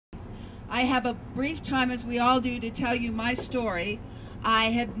I have a brief time, as we all do, to tell you my story.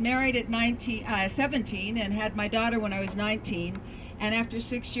 I had married at 17 and had my daughter when I was 19, and after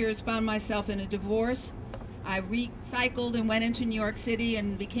 6 years found myself in a divorce. I recycled and went into New York City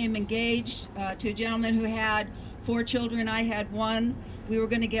and became engaged to a gentleman who had 4 children. I had 1. We were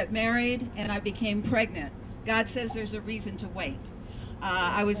going to get married, and I became pregnant. God says there's a reason to wait.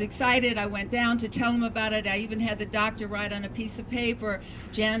 I was excited. I went down to tell him about it. I even had the doctor write on a piece of paper,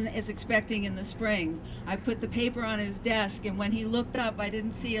 "Jen is expecting in the spring." I put the paper on his desk, and when he looked up, I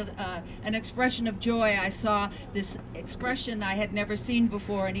didn't see an expression of joy. I saw this expression I had never seen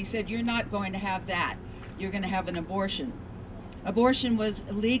before, and he said, "You're not going to have that. You're going to have an abortion." Abortion was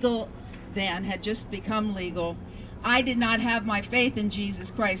illegal then, had just become legal. I did not have my faith in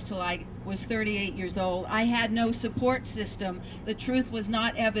Jesus Christ till I was 38 years old. I had no support system. The truth was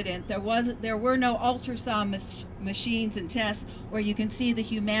not evident. There were no ultrasound machines and tests where you can see the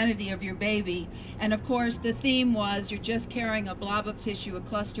humanity of your baby. And of course, the theme was you're just carrying a blob of tissue, a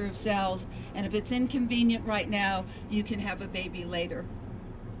cluster of cells, and if it's inconvenient right now, you can have a baby later.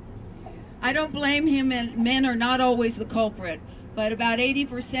 I don't blame him, and men are not always the culprit. But about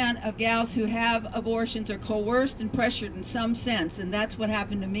 80% of gals who have abortions are coerced and pressured in some sense, and that's what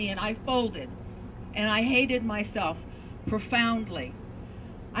happened to me, and I folded, and I hated myself profoundly.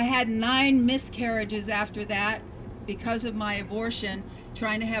 I had 9 miscarriages after that because of my abortion,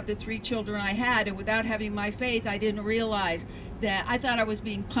 trying to have the 3 children I had, and without having my faith, I didn't realize that I thought I was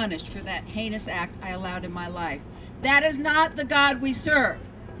being punished for that heinous act I allowed in my life. That is not the God we serve.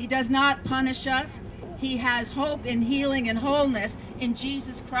 He does not punish us. He has hope and healing and wholeness in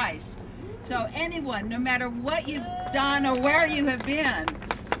Jesus Christ. So anyone, no matter what you've done or where you have been,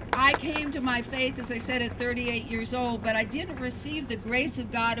 I came to my faith, as I said, at 38 years old, but I didn't receive the grace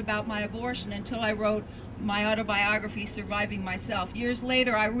of God about my abortion until I wrote my autobiography, Surviving Myself. Years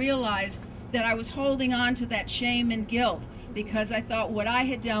later, I realized that I was holding on to that shame and guilt because I thought what I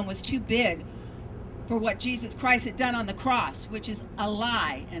had done was too big for what Jesus Christ had done on the cross, which is a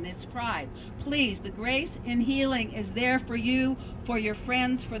lie and it's pride. Please, the grace and healing is there for you, for your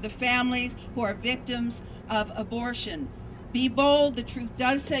friends, for the families who are victims of abortion. Be bold. The truth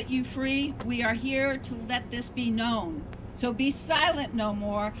does set you free. We are here to let this be known. So be silent no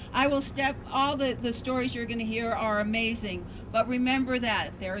more. I will step, all the stories you're going to hear are amazing, but remember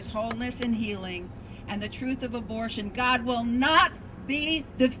that there is wholeness and healing and the truth of abortion. God will not be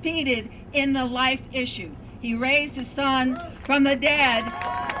defeated in the life issue. He raised his son from the dead.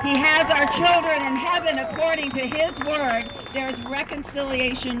 He has our children in heaven according to his word. There is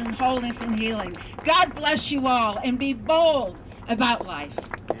reconciliation and wholeness and healing. God bless you all, and be bold about life.